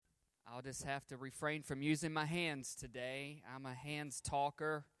I'll just have to refrain from using my hands today. I'm a hands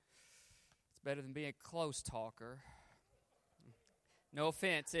talker. It's better than being a close talker. No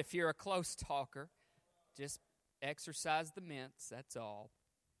offense if you're a close talker. Just exercise the mints, that's all.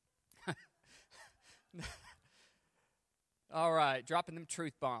 All right, dropping them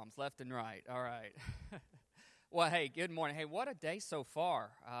truth bombs left and right. All right. Well, hey, good morning. Hey, what a day so far.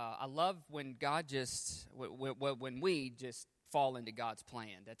 I love when God when we just fall into God's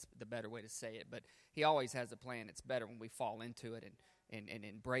plan. That's the better way to say it. But He always has a plan. It's better when we fall into it and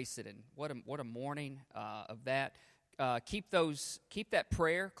embrace it. And what a morning of that. Keep that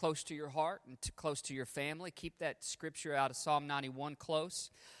prayer close to your heart and close to your family. Keep that scripture out of Psalm 91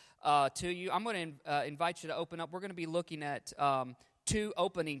 close to you. I'm going to invite you to open up. We're going to be looking at two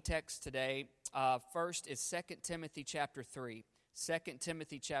opening texts today. First is 2 Timothy chapter 3. 2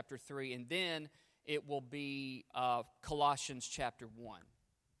 Timothy chapter 3, and then it will be Colossians chapter 1.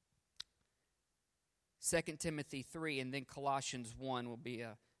 2 Timothy 3, and then Colossians 1 will be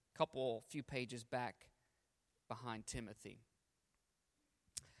a few pages back behind Timothy.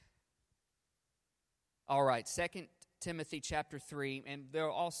 All right, 2 Timothy chapter 3, and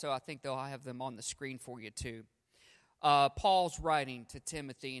I think they'll have them on the screen for you too. Paul's writing to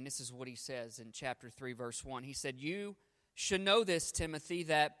Timothy, and this is what he says in chapter 3, verse 1. He said, "You should know this, Timothy,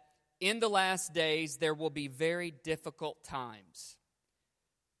 that in the last days there will be very difficult times.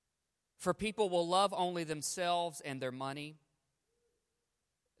 For people will love only themselves and their money.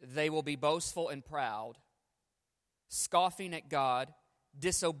 They will be boastful and proud, scoffing at God,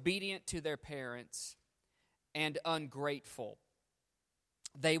 disobedient to their parents, and ungrateful.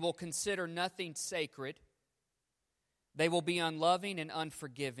 They will consider nothing sacred. They will be unloving and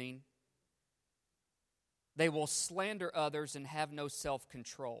unforgiving. They will slander others and have no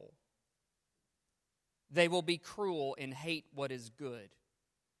self-control. They will be cruel and hate what is good.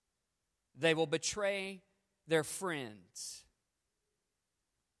 They will betray their friends,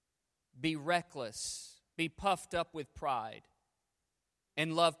 be reckless, be puffed up with pride,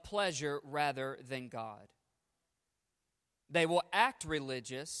 and love pleasure rather than God. They will act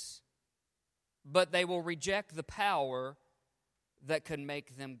religious, but they will reject the power that can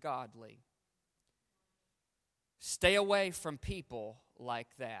make them godly. Stay away from people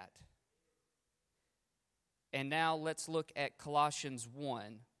like that." And now let's look at Colossians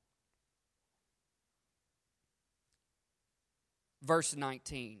 1, verse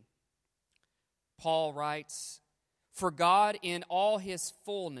 19. Paul writes, "For God in all His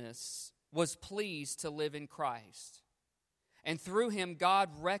fullness was pleased to live in Christ, and through Him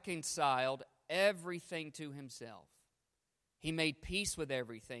God reconciled everything to Himself. He made peace with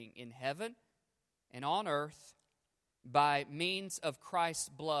everything in heaven and on earth by means of Christ's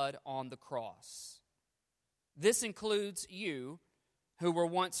blood on the cross. This includes you who were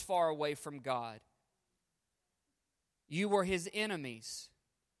once far away from God. You were His enemies,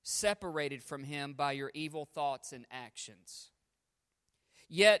 separated from Him by your evil thoughts and actions.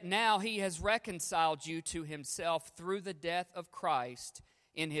 Yet now He has reconciled you to Himself through the death of Christ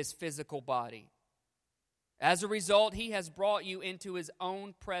in His physical body. As a result, He has brought you into His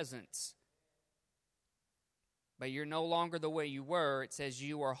own presence. But you're no longer the way you were. It says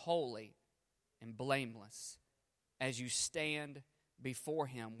you are holy and blameless as you stand before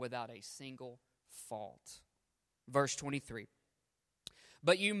Him without a single fault." Verse 23.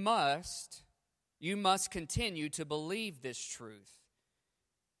 "But you must continue to believe this truth.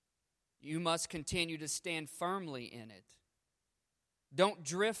 You must continue to stand firmly in it. Don't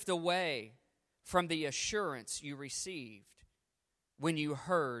drift away from the assurance you received when you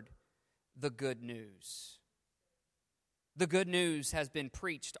heard the good news. The good news has been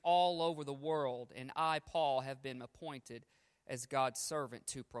preached all over the world, and I, Paul, have been appointed as God's servant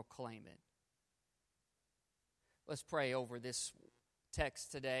to proclaim it." Let's pray over this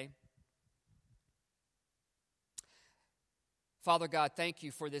text today. Father God, thank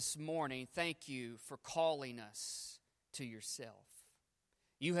You for this morning. Thank You for calling us to Yourself.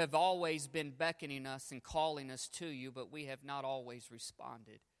 You have always been beckoning us and calling us to You, but we have not always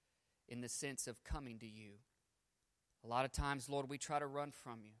responded in the sense of coming to You. A lot of times, Lord, we try to run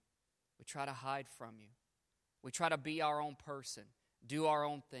from You. We try to hide from You. We try to be our own person, do our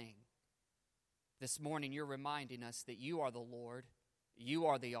own thing. This morning, You're reminding us that You are the Lord, You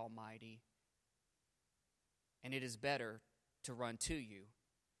are the Almighty, and it is better to run to You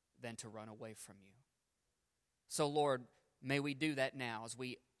than to run away from You. So, Lord, may we do that now as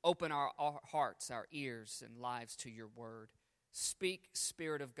we open our hearts, our ears, and lives to Your word. Speak,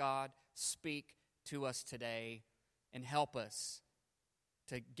 Spirit of God, speak to us today and help us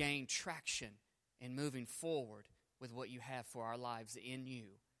to gain traction in moving forward with what You have for our lives in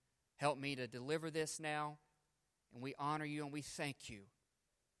You. Help me to deliver this now. And we honor you and we thank you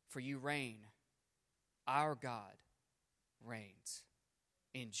for you reign. Our God reigns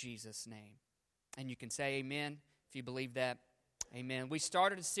in Jesus' name. And you can say amen if you believe that. Amen. We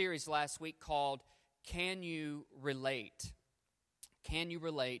started a series last week called Can You Relate? Can you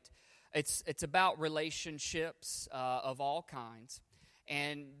relate? It's about relationships of all kinds.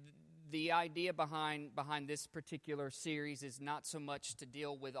 And the idea behind this particular series is not so much to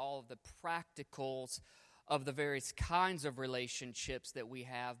deal with all of the practicals of the various kinds of relationships that we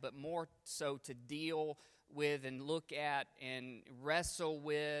have, but more so to deal with and look at and wrestle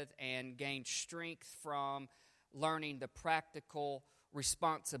with and gain strength from learning the practical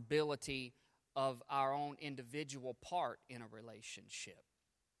responsibility of our own individual part in a relationship.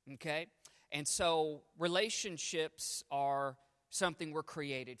 Okay? And so relationships are something we're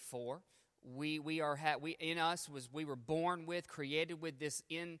created for. We were born with, created with this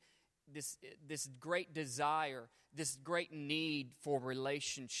great desire, this great need for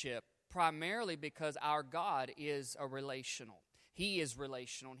relationship, primarily because our God is a relational. He is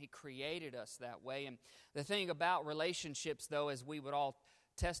relational, and He created us that way. And the thing about relationships, though, as we would all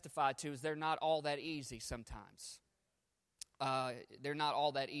testify to, is they're not all that easy sometimes. They're not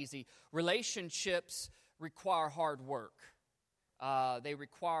all that easy. Relationships require hard work. They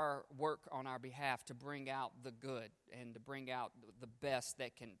require work on our behalf to bring out the good and to bring out the best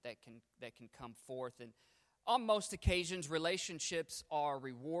that can come forth. And on most occasions, relationships are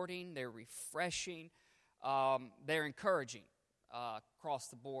rewarding. They're refreshing. They're encouraging across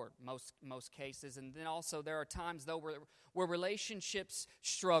the board. Most cases, and then also there are times though where relationships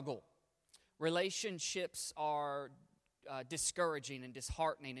struggle. Relationships are discouraging and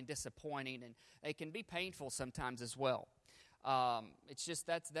disheartening and disappointing, and they can be painful sometimes as well. It's just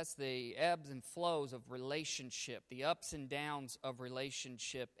that's the ebbs and flows of relationship, the ups and downs of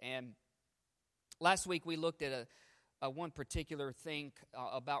relationship. And last week we looked at a one particular thing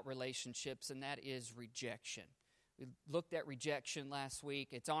about relationships, and that is rejection. We looked at rejection last week.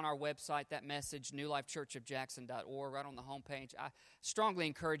 It's on our website, that message, newlifechurchofjackson.org, right on the homepage. I strongly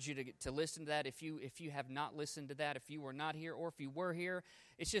encourage you to listen to that if you have not listened to that, if you were not here or if you were here.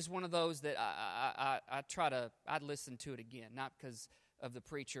 It's just one of those that I'd listen to it again, not because of the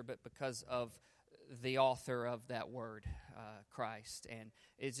preacher, but because of the author of that word, Christ. And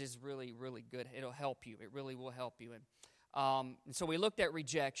it's just really, really good. It'll help you. It really will help you. And so we looked at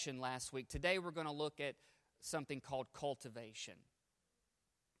rejection last week. Today we're going to look at something called cultivation.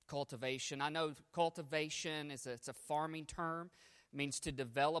 Cultivation. I know cultivation it's a farming term. It means to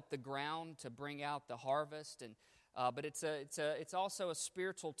develop the ground, to bring out the harvest, and but it's also a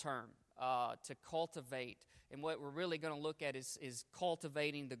spiritual term to cultivate. And what we're really going to look at is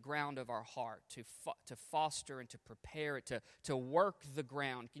cultivating the ground of our heart, to foster and to prepare it, to work the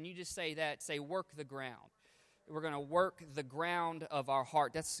ground. Can you just say that? Say, work the ground. We're going to work the ground of our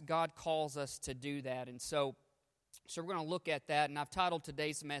heart. God calls us to do that. And so we're going to look at that. And I've titled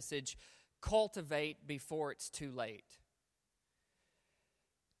today's message, Cultivate Before It's Too Late.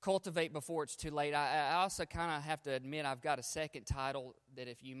 Cultivate before it's too late. I also kind of have to admit I've got a second title that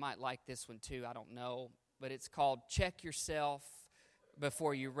if you might like this one too, I don't know. But it's called Check Yourself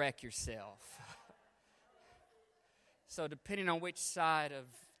Before You Wreck Yourself. So depending on which side of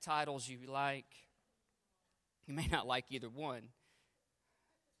titles you like, you may not like either one.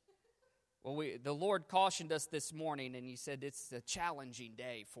 Well, the Lord cautioned us this morning, and He said it's a challenging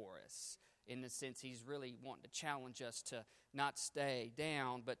day for us. In the sense, He's really wanting to challenge us to not stay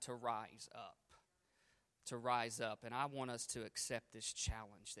down, but to rise up. To rise up. And I want us to accept this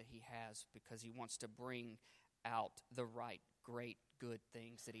challenge that He has, because He wants to bring out the right, great, good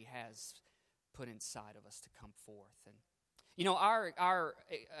things that He has put inside of us to come forth. And you know, our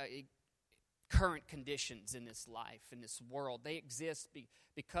current conditions in this life, in this world, they exist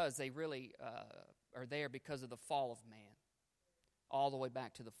because they really are there because of the fall of man, all the way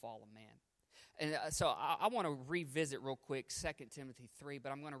back to the fall of man. And so I want to revisit real quick 2 Timothy 3,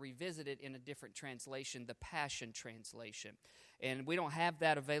 but I'm going to revisit it in a different translation, the Passion Translation. And we don't have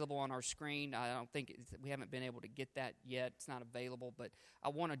that available on our screen. I don't think we haven't been able to get that yet. It's not available, but I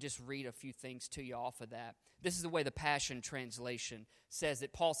want to just read a few things to you off of that. This is the way the Passion Translation says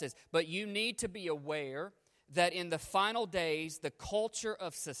it. Paul says, "But you need to be aware that in the final days, the culture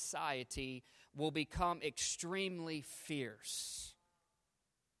of society will become extremely fierce.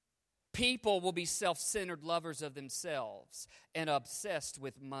 People will be self-centered lovers of themselves and obsessed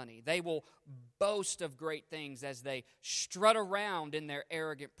with money. They will boast of great things as they strut around in their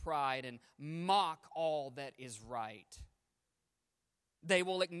arrogant pride and mock all that is right. They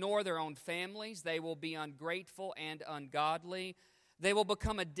will ignore their own families. They will be ungrateful and ungodly. They will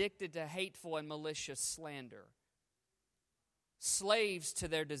become addicted to hateful and malicious slander. Slaves to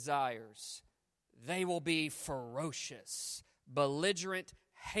their desires. They will be ferocious, belligerent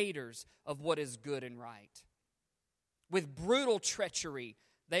haters of what is good and right. With brutal treachery,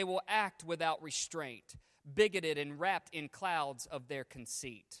 they will act without restraint, bigoted and wrapped in clouds of their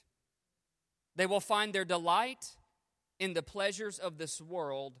conceit. They will find their delight in the pleasures of this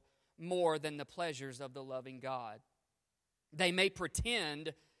world more than the pleasures of the loving God. They may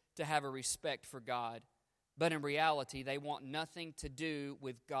pretend to have a respect for God, but in reality, they want nothing to do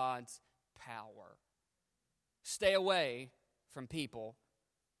with God's power. Stay away from people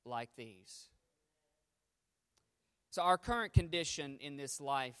like these. So our current condition in this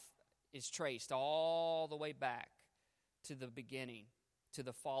life is traced all the way back to the beginning, to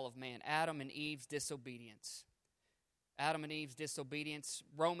the fall of man, Adam and Eve's disobedience. Adam and Eve's disobedience.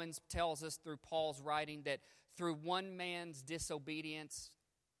 Romans tells us through Paul's writing that through one man's disobedience,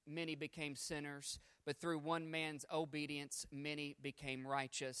 many became sinners, but through one man's obedience, many became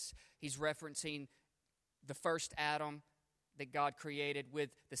righteous. He's referencing the first Adam that God created with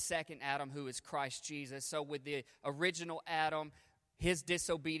the second Adam, who is Christ Jesus. So with the original Adam, his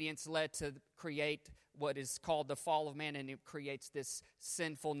disobedience led to create what is called the fall of man, and it creates this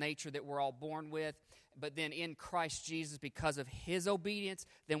sinful nature that we're all born with. But then in Christ Jesus, because of his obedience,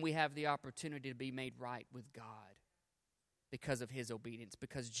 then we have the opportunity to be made right with God because of his obedience,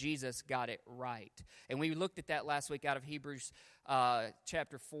 because Jesus got it right. And we looked at that last week out of Hebrews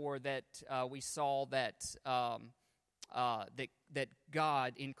chapter 4, that we saw that that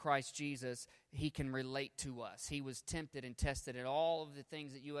God in Christ Jesus, he can relate to us. He was tempted and tested in all of the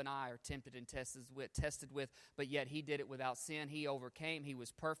things that you and I are tempted and tested with, but yet he did it without sin. He overcame. He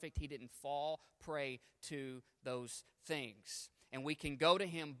was perfect. He didn't fall prey to those things. And we can go to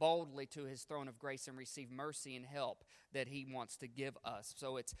him boldly to his throne of grace and receive mercy and help that he wants to give us.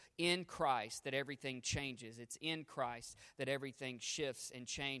 So it's in Christ that everything changes. It's in Christ that everything shifts and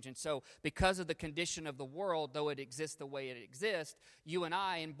changes. And so because of the condition of the world, though it exists the way it exists, you and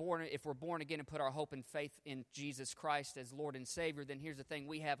I, if we're born again and put our hope and faith in Jesus Christ as Lord and Savior, then here's the thing.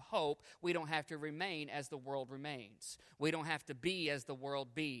 We have hope. We don't have to remain as the world remains. We don't have to be as the world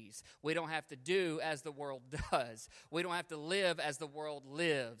bees. We don't have to do as the world does. We don't have to live as the world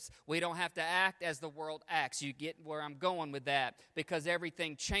lives. We don't have to act as the world acts. You get where I'm going with that, because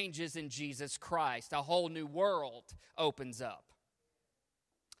everything changes in Jesus Christ. A whole new world opens up.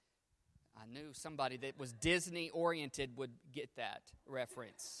 I knew somebody that was Disney-oriented would get that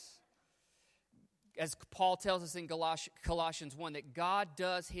reference. As Paul tells us in Colossians 1, that God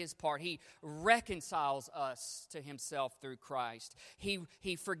does his part. He reconciles us to himself through Christ.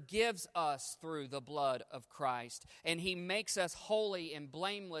 He forgives us through the blood of Christ. And he makes us holy and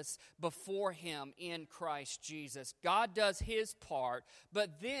blameless before him in Christ Jesus. God does his part,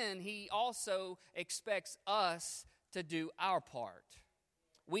 but then he also expects us to do our part.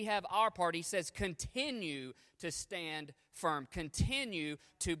 We have our part. He says, continue to stand firm. Continue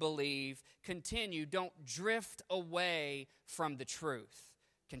to believe. Continue. Don't drift away from the truth.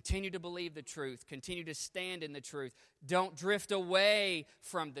 Continue to believe the truth. Continue to stand in the truth. Don't drift away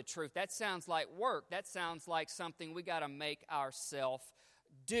from the truth. That sounds like work. That sounds like something we got to make ourselves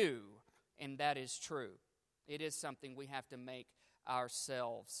do. And that is true. It is something we have to make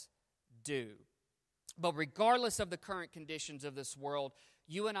ourselves do. But regardless of the current conditions of this world,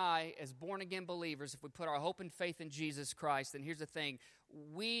 you and I, as born-again believers, if we put our hope and faith in Jesus Christ, then here's the thing.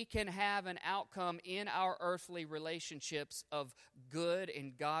 We can have an outcome in our earthly relationships of good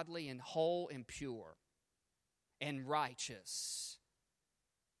and godly and whole and pure and righteous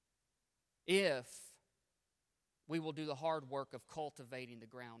if we will do the hard work of cultivating the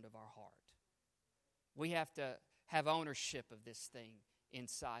ground of our heart. We have to have ownership of this thing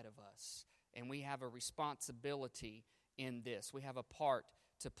inside of us, and we have a responsibility in this. We have a part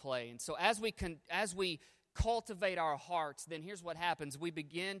to play. And so as we cultivate our hearts, then here's what happens. We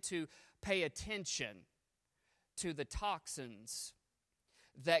begin to pay attention to the toxins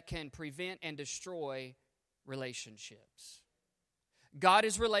that can prevent and destroy relationships. God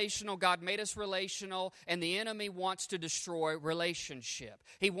is relational. God made us relational, and the enemy wants to destroy relationship.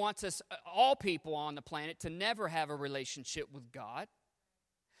 He wants us, all people on the planet, to never have a relationship with God.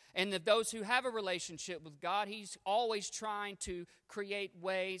 And that those who have a relationship with God, he's always trying to create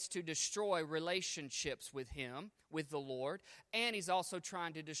ways to destroy relationships with him, with the Lord. And he's also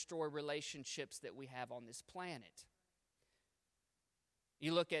trying to destroy relationships that we have on this planet.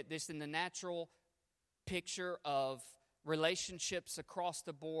 You look at this in the natural picture of relationships across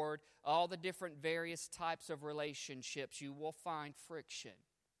the board, all the different various types of relationships, you will find friction.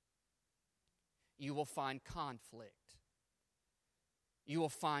 You will find conflict. you will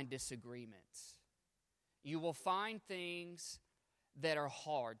find disagreements. You will find things that are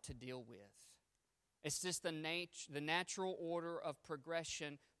hard to deal with. It's just the natural order of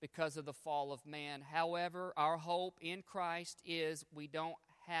progression because of the fall of man. However, our hope in Christ is we don't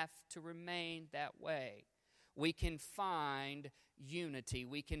have to remain that way. We can find unity.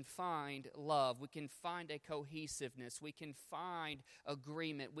 We can find love. We can find a cohesiveness. We can find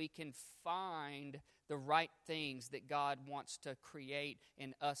agreement. We can find the right things that God wants to create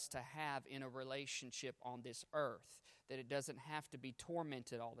in us to have in a relationship on this earth. That it doesn't have to be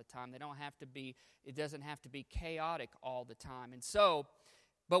tormented all the time. It doesn't have to be chaotic all the time. And so,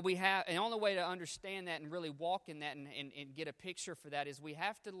 but we have, and the only way to understand that and really walk in that and get a picture for that is we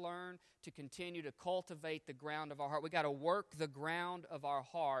have to learn to continue to cultivate the ground of our heart. We got to work the ground of our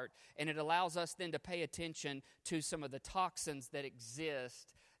heart, and it allows us then to pay attention to some of the toxins that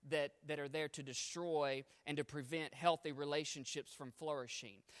exist that are there to destroy and to prevent healthy relationships from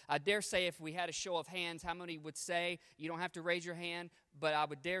flourishing. I dare say if we had a show of hands, how many would say, you don't have to raise your hand, but I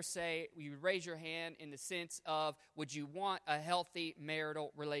would dare say you would raise your hand in the sense of, would you want a healthy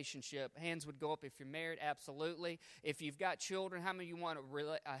marital relationship? Hands would go up if you're married, absolutely. If you've got children, how many of you want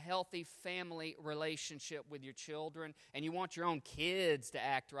a healthy family relationship with your children? And you want your own kids to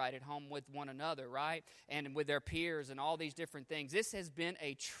act right at home with one another, right? And with their peers and all these different things. This has been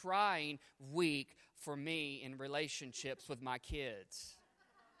a trying week for me in relationships with my kids.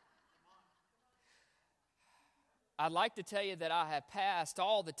 I'd like to tell you that I have passed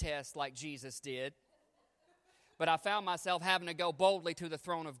all the tests like Jesus did, but I found myself having to go boldly to the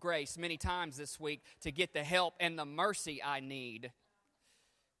throne of grace many times this week to get the help and the mercy I need.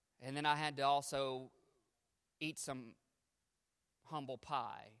 And then I had to also eat some humble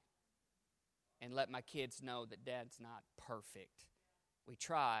pie and let my kids know that Dad's not perfect. We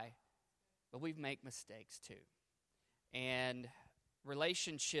try, but we make mistakes too. And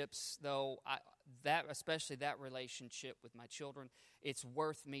relationships, though, especially that relationship with my children, it's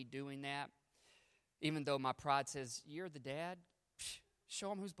worth me doing that. Even though my pride says, you're the dad, show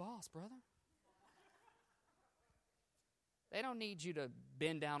them who's boss, brother. They don't need you to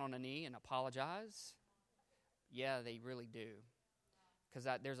bend down on a knee and apologize. Yeah, they really do. Because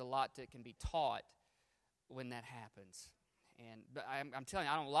there's a lot that can be taught when that happens. But I'm telling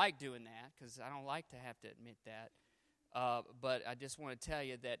you, I don't like doing that because I don't like to have to admit that. But I just want to tell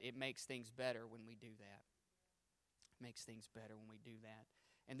you that it makes things better when we do that. It makes things better when we do that.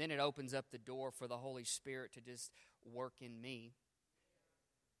 And then it opens up the door for the Holy Spirit to just work in me.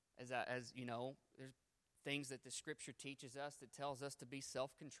 As you know, there's things that the Scripture teaches us that tells us to be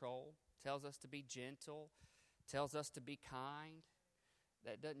self-controlled, tells us to be gentle, tells us to be kind.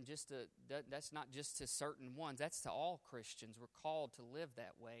 That's not just to certain ones. That's to all Christians. We're called to live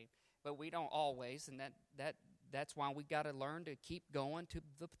that way. But we don't always, and that's why we got to learn to keep going to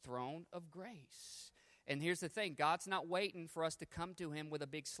the throne of grace. And here's the thing, God's not waiting for us to come to Him with a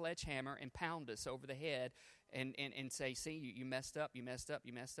big sledgehammer and pound us over the head and say, see, you messed up, you messed up,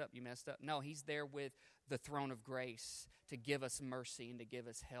 you messed up, you messed up. No, He's there with the throne of grace to give us mercy and to give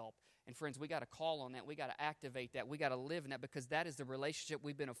us help. And friends, we got to call on that. We got to activate that. We got to live in that because that is the relationship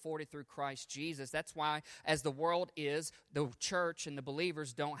we've been afforded through Christ Jesus. That's why, as the world is, the church and the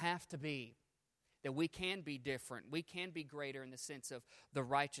believers don't have to be. That we can be different. We can be greater in the sense of the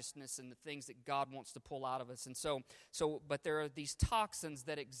righteousness and the things that God wants to pull out of us. And but there are these toxins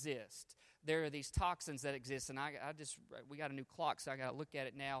that exist. There are these toxins that exist. And we got a new clock, so I got to look at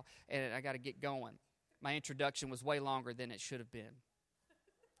it now, and I got to get going. My introduction was way longer than it should have been.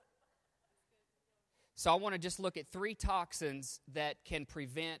 So I want to just look at 3 toxins that can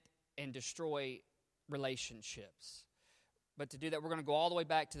prevent and destroy relationships. But to do that, we're going to go all the way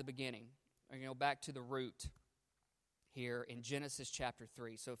back to the beginning. We're going to go back to the root here in Genesis chapter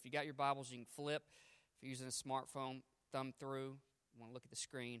 3. So if you got your Bibles, you can flip. If you're using a smartphone, thumb through. You want to look at the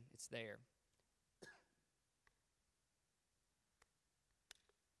screen, it's there.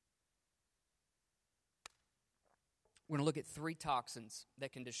 We're going to look at 3 toxins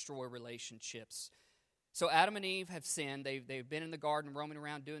that can destroy relationships. So Adam and Eve have sinned. They've been in the garden, roaming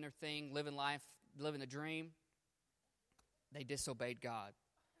around, doing their thing, living life, living the dream. They disobeyed God.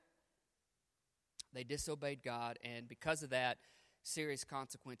 They disobeyed God, and because of that, serious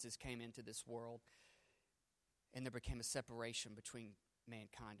consequences came into this world, and there became a separation between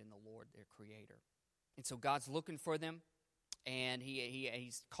mankind and the Lord, their Creator. And so God's looking for them, and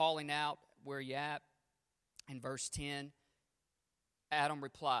He's calling out, where you at? In verse 10, Adam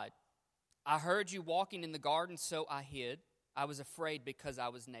replied, I heard you walking in the garden, so I hid. I was afraid because I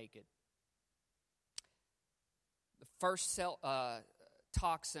was naked. The first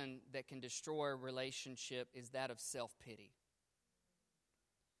toxin that can destroy a relationship is that of self-pity.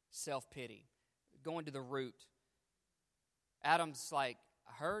 self-pity, going to the root. Adam's like,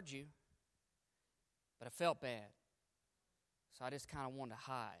 I heard you, but I felt bad. So I just kind of wanted to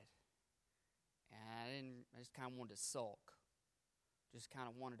hide. And I just kind of wanted to sulk. Just kind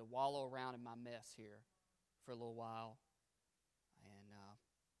of wanted to wallow around in my mess here for a little while. And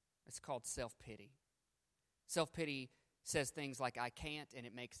it's called self-pity. Self-pity says things like, I can't, and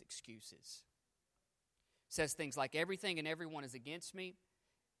it makes excuses. Says things like, everything and everyone is against me.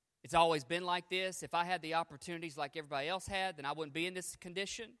 It's always been like this. If I had the opportunities like everybody else had, then I wouldn't be in this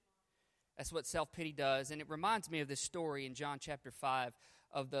condition. That's what self-pity does. And it reminds me of this story in John chapter 5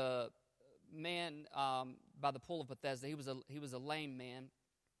 of the man by the pool of Bethesda. He was a lame man,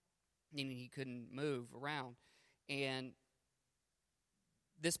 meaning he couldn't move around. And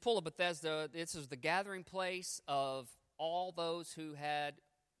this pool of Bethesda, this was the gathering place of all those who had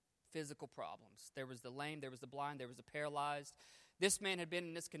physical problems. There was the lame, there was the blind, there was the paralyzed. This man had been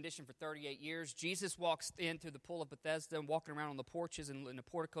in this condition for 38 years. Jesus walks in through the pool of Bethesda and walking around on the porches and the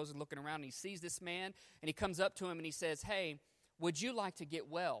porticos and looking around. And he sees this man, and he comes up to him and he says, hey, would you like to get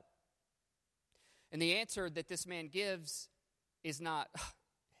well? And the answer that this man gives is not,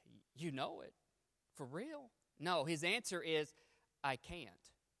 you know it, for real. No, his answer is, I can't.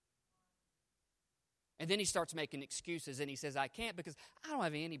 And then he starts making excuses, and he says, I can't because I don't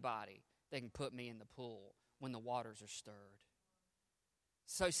have anybody that can put me in the pool when the waters are stirred.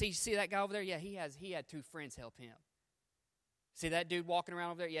 So see that guy over there? Yeah, he had 2 friends help him. See that dude walking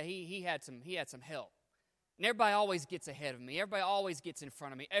around over there? Yeah, he had some help. And everybody always gets ahead of me. Everybody always gets in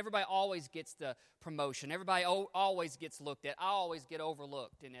front of me. Everybody always gets the promotion. Everybody always gets looked at. I always get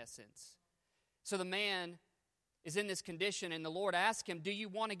overlooked, in essence. So the man is in this condition, and the Lord asks him, do you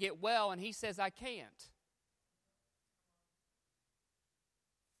want to get well? And he says, I can't.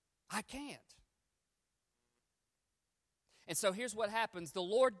 I can't. And so here's what happens.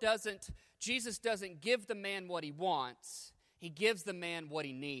 Jesus doesn't give the man what he wants. He gives the man what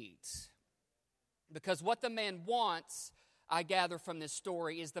he needs. Because what the man wants, I gather from this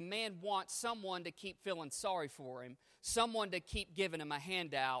story, is the man wants someone to keep feeling sorry for him, someone to keep giving him a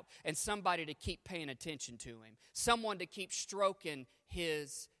handout, and somebody to keep paying attention to him, someone to keep stroking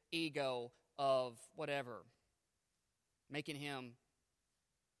his ego of whatever, making him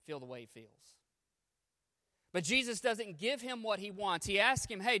feel the way he feels. But Jesus doesn't give him what he wants. He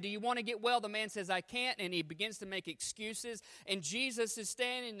asks him, hey, do you want to get well? The man says, I can't, and he begins to make excuses. And Jesus is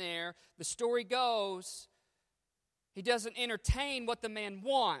standing there. The story goes, he doesn't entertain what the man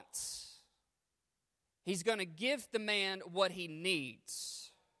wants. He's going to give the man what he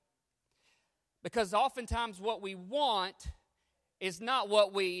needs. Because oftentimes what we want is not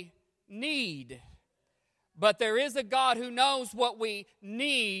what we need. But there is a God who knows what we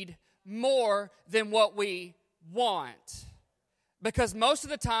need more than what we want. Because most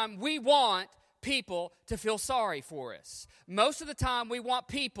of the time we want people to feel sorry for us. Most of the time we want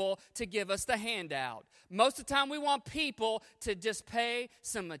people to give us the handout. Most of the time we want people to just pay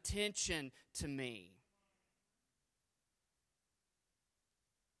some attention to me.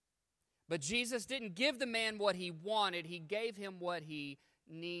 But Jesus didn't give the man what he wanted. He gave him what he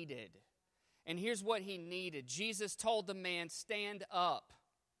needed. And here's what he needed. Jesus told the man, stand up.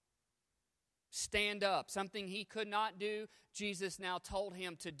 Stand up. Something he could not do, Jesus now told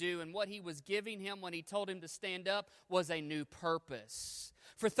him to do. And what he was giving him when he told him to stand up was a new purpose.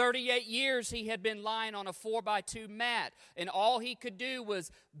 For 38 years, he had been lying on a 4x2 mat, and all he could do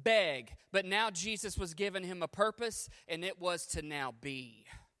was beg. But now Jesus was giving him a purpose, and it was to now be.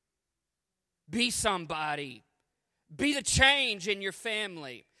 Be somebody. Be the change in your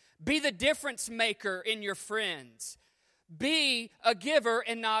family. Be the difference maker in your friends. Be a giver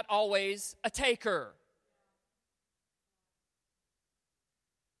and not always a taker.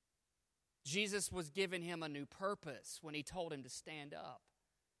 Jesus was giving him a new purpose when he told him to stand up.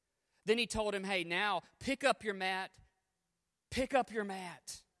 Then he told him, hey, now pick up your mat. Pick up your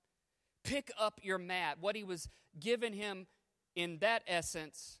mat. Pick up your mat. What he was giving him in that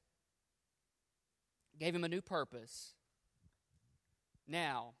essence gave him a new purpose.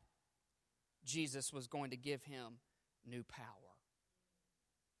 Now, Jesus was going to give him new power.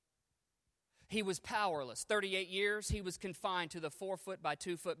 He was powerless. 38 years, he was confined to the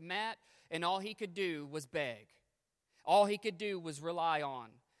 4-foot-by-2-foot mat, and all he could do was beg. All he could do was rely on.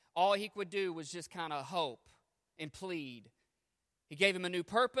 All he could do was just kind of hope and plead. He gave him a new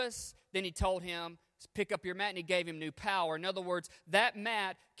purpose. Then he told him, pick up your mat, and he gave him new power. In other words, that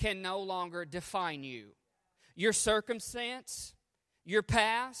mat can no longer define you. Your circumstance, your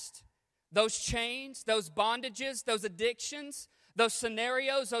past, those chains, those bondages, those addictions, Those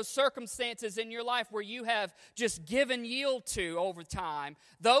scenarios, those circumstances in your life where you have just given yield to over time,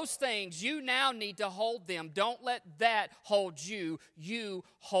 those things, you now need to hold them. Don't let that hold you. You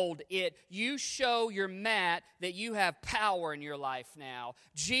hold it. You show your mat that you have power in your life now.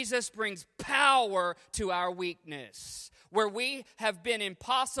 Jesus brings power to our weakness. Where we have been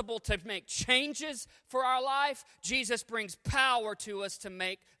impossible to make changes for our life, Jesus brings power to us to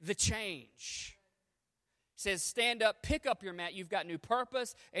make the change. Says, stand up, pick up your mat. You've got new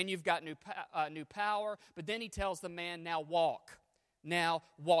purpose and you've got new power. But then he tells the man, now walk. Now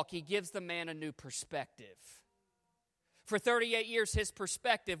walk. He gives the man a new perspective. For 38 years, his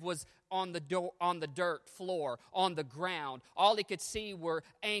perspective was on the dirt floor, on the ground. All he could see were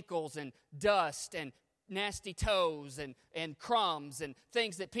ankles and dust and nasty toes and crumbs and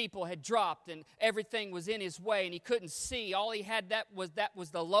things that people had dropped, and everything was in his way and he couldn't see. All he had that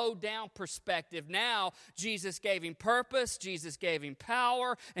was the low down perspective. Now Jesus gave him purpose, Jesus gave him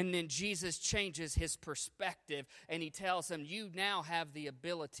power, and then Jesus changes his perspective and he tells him, you now have the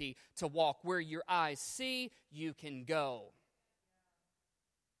ability to walk. Where your eyes see, you can go.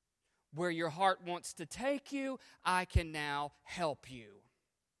 Where your heart wants to take you, I can now help you.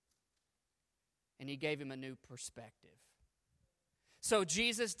 And he gave him a new perspective. So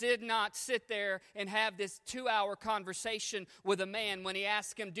Jesus did not sit there and have this 2-hour conversation with a man when he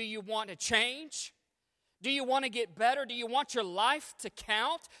asked him, do you want to change? Do you want to get better? Do you want your life to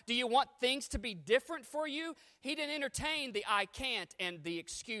count? Do you want things to be different for you? He didn't entertain the I can't and the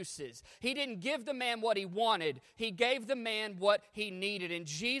excuses. He didn't give the man what he wanted. He gave the man what he needed. And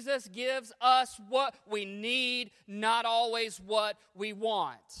Jesus gives us what we need, not always what we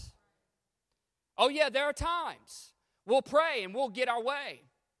want. Oh yeah, there are times we'll pray and we'll get our way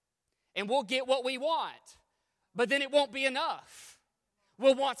and we'll get what we want, but then it won't be enough.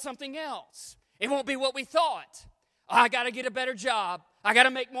 We'll want something else. It won't be what we thought. I got to get a better job. I got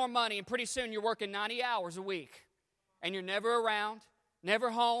to make more money, and pretty soon you're working 90 hours a week and you're never around,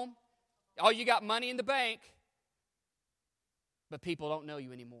 never home. Oh, you got money in the bank, but people don't know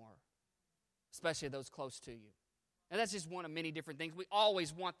you anymore, especially those close to you. And that's just one of many different things. We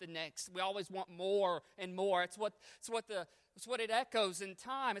always want the next. We always want more and more. It's what it echoes in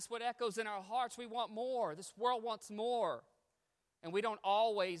time. It's what echoes in our hearts. We want more. This world wants more. And we don't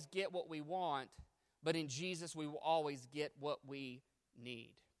always get what we want, but in Jesus we will always get what we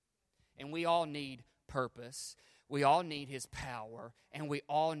need. And we all need purpose. We all need his power, and we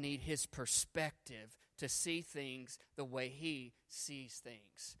all need his perspective to see things the way he sees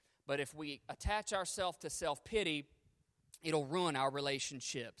things. But if we attach ourselves to self-pity, it'll ruin our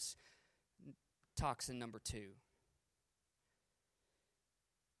relationships. Toxin number 2.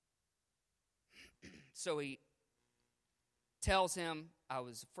 So he tells him, I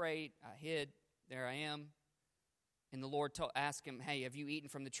was afraid, I hid, there I am. And the Lord asked him, hey, have you eaten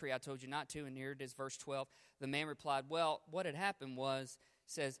from the tree I told you not to? And here it is, verse 12. The man replied, well, what had happened was,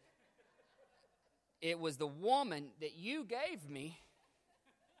 says, it was the woman that you gave me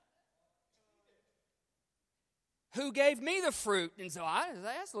who gave me the fruit. And so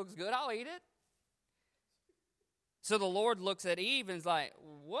that looks good, I'll eat it. So the Lord looks at Eve and is like,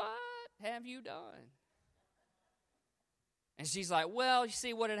 what have you done? And she's like, well, you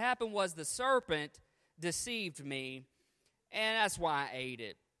see, what had happened was the serpent deceived me, and that's why I ate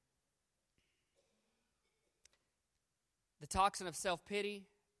it. The toxin of self-pity,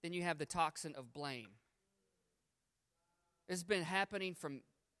 then you have the toxin of blame. It's been happening from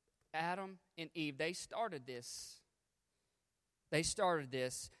Adam and Eve. They started this.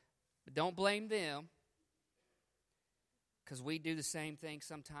 But don't blame them, because we do the same thing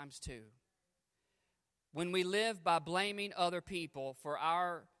sometimes too. When we live by blaming other people for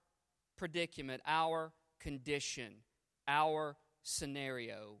our predicament, our condition, our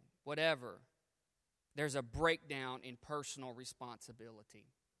scenario, whatever, there's a breakdown in personal responsibility.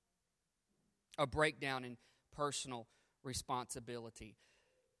 A breakdown in personal responsibility.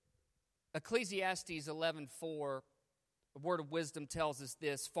 Ecclesiastes 11:4, the word of wisdom tells us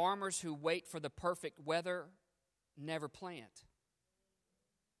this: farmers who wait for the perfect weather never plant.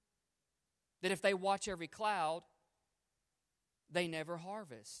 That if they watch every cloud, they never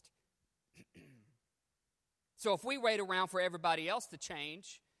harvest. So if we wait around for everybody else to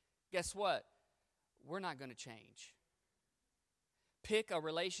change, guess what? We're not going to change. Pick a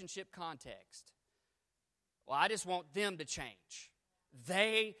relationship context. Well, I just want them to change.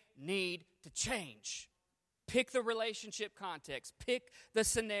 They need to change. Pick the relationship context. Pick the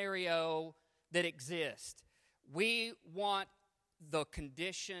scenario that exists. We want the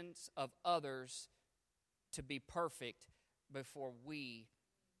conditions of others to be perfect before we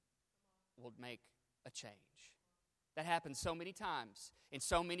will make a change. That happens so many times in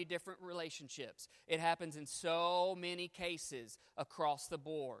so many different relationships. It happens in so many cases across the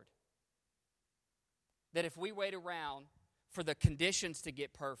board. That if we wait around for the conditions to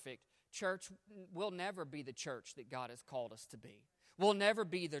get perfect, church will never be the church that God has called us to be. We'll never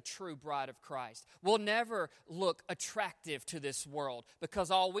be the true bride of Christ. We'll never look attractive to this world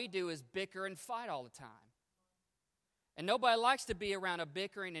because all we do is bicker and fight all the time. And nobody likes to be around a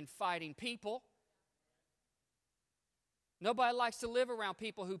bickering and fighting people. Nobody likes to live around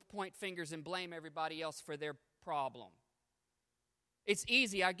people who point fingers and blame everybody else for their problem. It's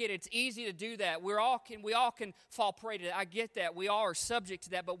easy, I get it. It's easy to do that. We all can fall prey to that. I get that. We all are subject to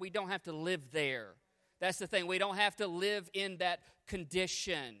that, but we don't have to live there. That's the thing. We don't have to live in that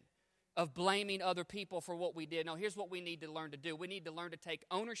condition of blaming other people for what we did. No, here's what we need to learn to do. We need to learn to take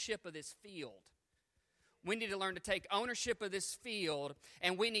ownership of this field. We need to learn to take ownership of this field,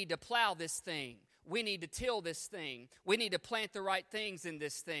 and we need to plow this thing. We need to till this thing. We need to plant the right things in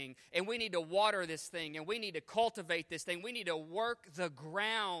this thing. And we need to water this thing. And we need to cultivate this thing. We need to work the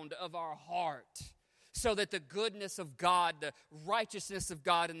ground of our heart so that the goodness of God, the righteousness of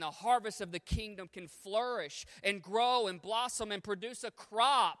God, and the harvest of the kingdom can flourish and grow and blossom and produce a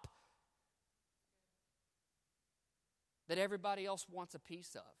crop that everybody else wants a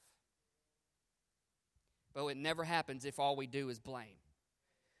piece of. But it never happens if all we do is blame.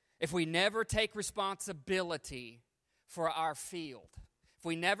 If we never take responsibility for our field, if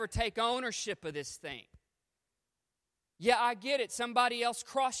we never take ownership of this thing. Yeah, I get it. Somebody else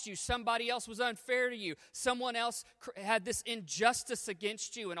crossed you. Somebody else was unfair to you. Someone else had this injustice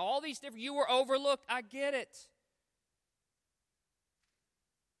against you. And all these different, you were overlooked. I get it.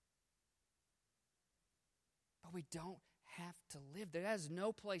 But we don't have to live there. That is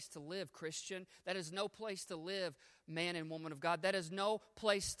no place to live, Christian. That is no place to live, man and woman of God. That is no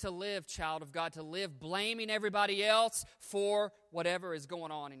place to live, child of God, to live blaming everybody else for whatever is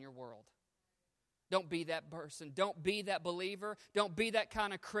going on in your world. Don't be that person. Don't be that believer. Don't be that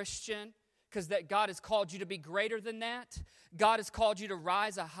kind of Christian, because that God has called you to be greater than that. God has called you to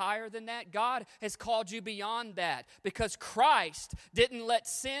rise higher than that. God has called you beyond that, because Christ didn't let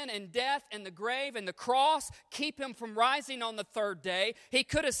sin and death and the grave and the cross keep him from rising on the third day. He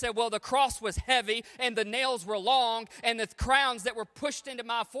could have said, well, the cross was heavy and the nails were long and the crowns that were pushed into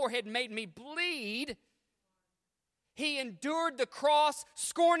my forehead made me bleed. He endured the cross,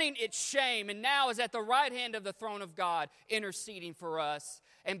 scorning its shame, and now is at the right hand of the throne of God, interceding for us.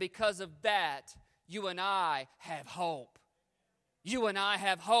 And because of that, you and I have hope. You and I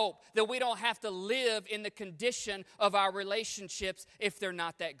have hope that we don't have to live in the condition of our relationships if they're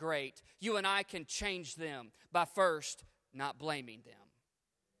not that great. You and I can change them by first not blaming them.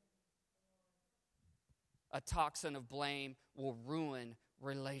 A toxin of blame will ruin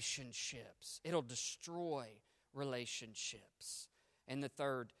relationships. It'll destroy relationships. And the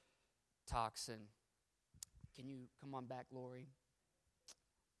third toxin, can you come on back, Lori?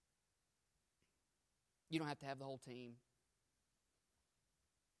 You don't have to have the whole team.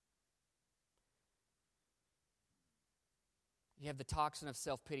 You have the toxin of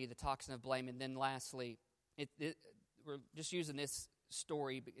self-pity, the toxin of blame, and then lastly, we're just using this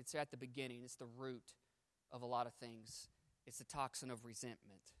story, but it's at the beginning. It's the root of a lot of things. It's the toxin of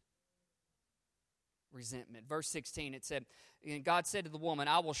resentment. Resentment. Verse 16, it said, and God said to the woman,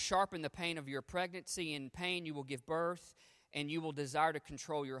 I will sharpen the pain of your pregnancy. In pain you will give birth, and you will desire to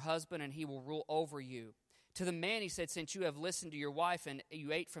control your husband, and he will rule over you. To the man he said, since you have listened to your wife and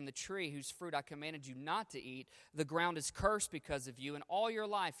you ate from the tree whose fruit I commanded you not to eat, the ground is cursed because of you, and all your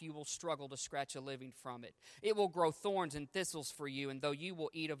life you will struggle to scratch a living from it. It will grow thorns and thistles for you, and though you will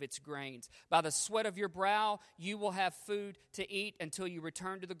eat of its grains. By the sweat of your brow you will have food to eat until you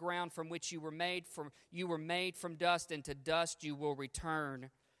return to the ground from which you were made. You were made from dust, and to dust you will return.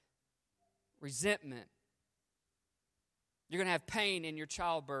 Resentment. You're going to have pain in your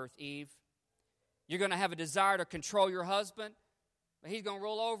childbirth, Eve. You're going to have a desire to control your husband, but he's going to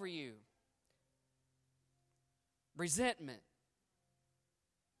roll over you. Resentment.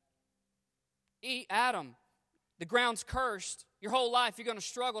 Adam, the ground's cursed. Your whole life you're going to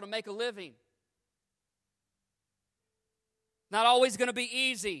struggle to make a living. Not always going to be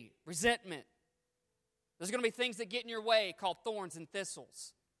easy. Resentment. There's going to be things that get in your way called thorns and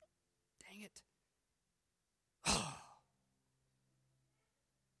thistles. Dang it.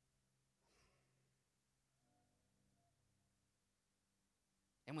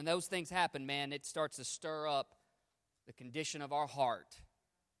 And when those things happen, man, it starts to stir up the condition of our heart.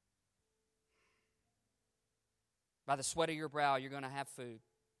 By the sweat of your brow, you're going to have food.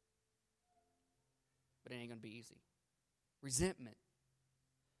 But it ain't going to be easy. Resentment.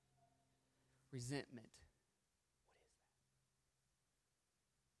 Resentment.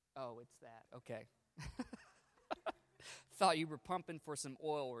 Oh, it's that. Okay. Thought you were pumping for some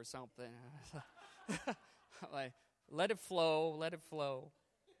oil or something. Like, let it flow, let it flow.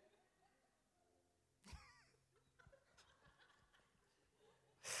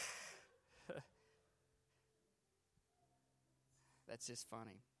 That's just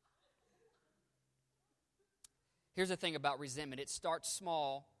funny. Here's the thing about resentment. It starts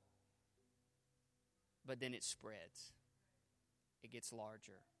small, but then it spreads. It gets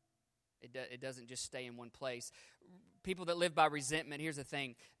larger. It doesn't just stay in one place. People that live by resentment, here's the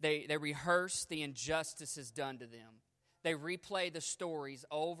thing. They rehearse the injustices done to them. They replay the stories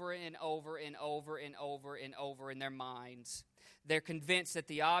over and over and over and over and over in their minds. They're convinced that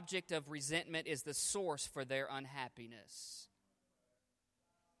the object of resentment is the source for their unhappiness.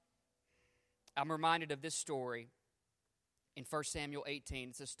 I'm reminded of this story in 1 Samuel 18.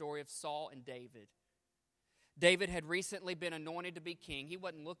 It's a story of Saul and David. David had recently been anointed to be king. He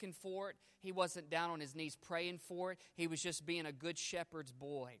wasn't looking for it. He wasn't down on his knees praying for it. He was just being a good shepherd's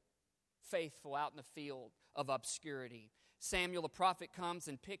boy, faithful out in the field of obscurity. Samuel the prophet comes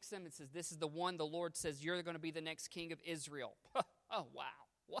and picks him and says, this is the one the Lord says, you're going to be the next king of Israel. Oh, wow.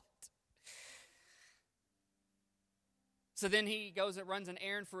 What? So then he goes and runs an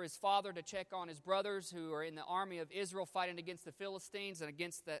errand for his father to check on his brothers who are in the army of Israel fighting against the Philistines and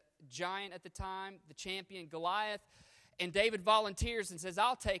against the giant at the time, the champion Goliath. And David volunteers and says,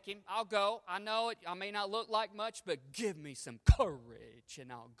 I'll take him. I'll go. I know it. I may not look like much, but give me some courage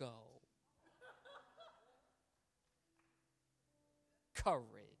and I'll go. Courage.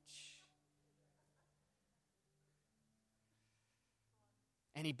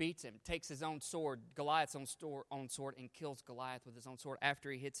 And he beats him, takes his own sword, Goliath's own sword, and kills Goliath with his own sword after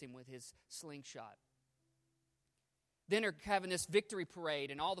he hits him with his slingshot. Then they're having this victory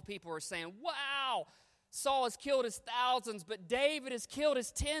parade, and all the people are saying, wow, Saul has killed his thousands, but David has killed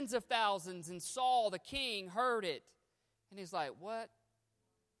his tens of thousands. And Saul, the king, heard it. And he's like, what?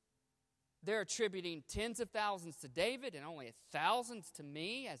 They're attributing tens of thousands to David and only thousands to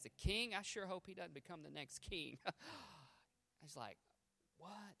me as the king? I sure hope he doesn't become the next king. He's like,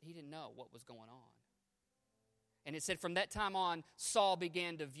 what? He didn't know what was going on. And it said from that time on, Saul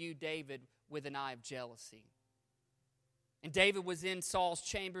began to view David with an eye of jealousy. And David was in Saul's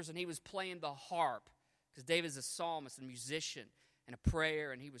chambers and he was playing the harp. Because David's a psalmist, a musician, and a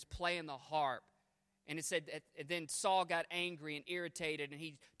prayer, and he was playing the harp. And it said, then Saul got angry and irritated, and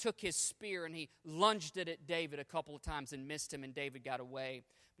he took his spear and he lunged it at David a couple of times and missed him, and David got away.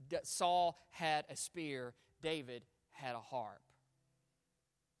 Saul had a spear. David had a harp.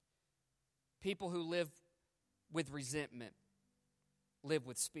 People who live with resentment live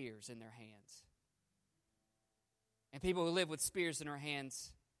with spears in their hands. And people who live with spears in their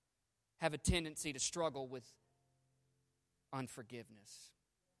hands have a tendency to struggle with unforgiveness.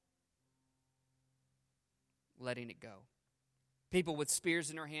 Letting it go. People with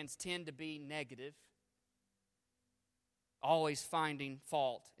spears in their hands tend to be negative, always finding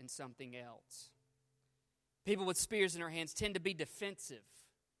fault in something else. People with spears in their hands tend to be defensive,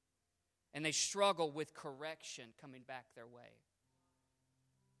 and they struggle with correction coming back their way.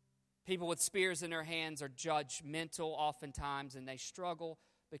 People with spears in their hands are judgmental oftentimes, and they struggle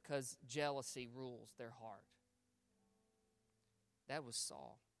because jealousy rules their heart. That was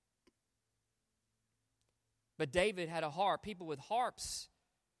Saul. But David had a harp. People with harps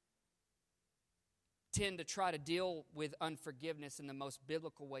tend to try to deal with unforgiveness in the most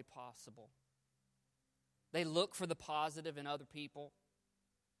biblical way possible. They look for the positive in other people.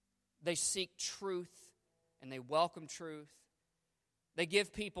 They seek truth and they welcome truth. They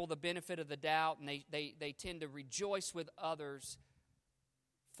give people the benefit of the doubt, and they tend to rejoice with others'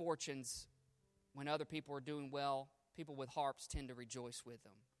 fortunes when other people are doing well. People with harps tend to rejoice with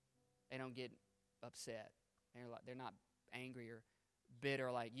them. They don't get upset. They're not angry or bitter,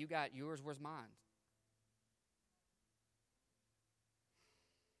 like, you got yours, where's mine?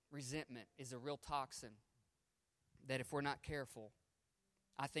 Resentment is a real toxin that if we're not careful,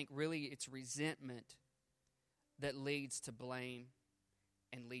 I think really it's resentment that leads to blame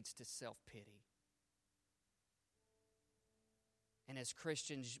and leads to self-pity. And as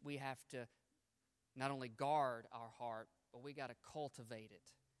Christians, we have to not only guard our heart, but we got to cultivate it.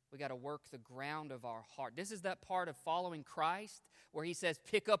 We got to work the ground of our heart. This is that part of following Christ where he says,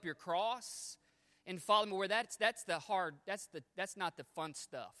 pick up your cross and follow me. Where that's the hard, that's not the fun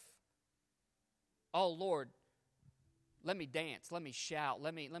stuff. Oh Lord, let me dance, let me shout,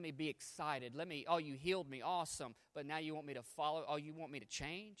 let me be excited. Oh, you healed me, awesome. But now you want me to follow, oh, you want me to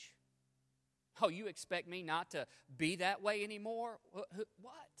change? Oh, you expect me not to be that way anymore?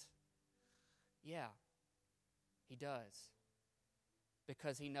 What? Yeah, he does.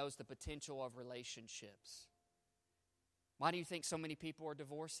 Because He knows the potential of relationships. Why do you think so many people are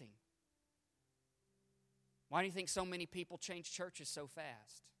divorcing? Why do you think so many people change churches so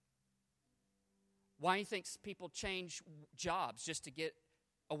fast? Why do you think people change jobs just to get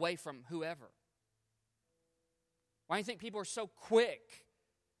away from whoever? Why do you think people are so quick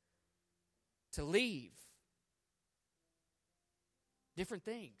to leave? Different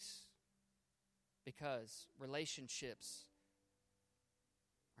things. Because relationships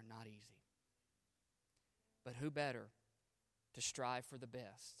are not easy. But who better to strive for the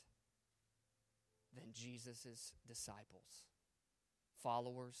best than Jesus' disciples,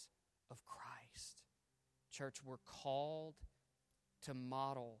 followers of Christ? Church, we're called to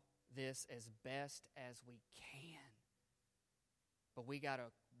model this as best as we can. But we got to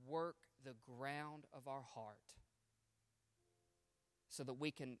work the ground of our heart so that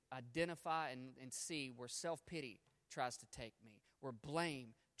we can identify and see where self-pity tries to take me, where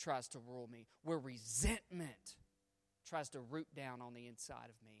blame tries to rule me, where resentment tries to root down on the inside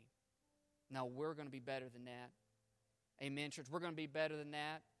of me. No, we're going to be better than that. Amen, church. We're going to be better than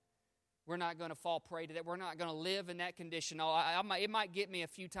that. We're not going to fall prey to that. We're not going to live in that condition. It might get me a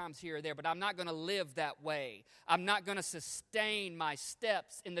few times here or there, but I'm not going to live that way. I'm not going to sustain my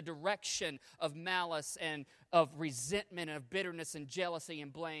steps in the direction of malice and of resentment and of bitterness and jealousy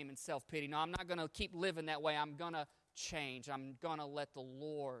and blame and self-pity. No, I'm not going to keep living that way. I'm going to change. I'm going to let the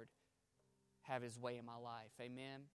Lord have His way in my life. Amen.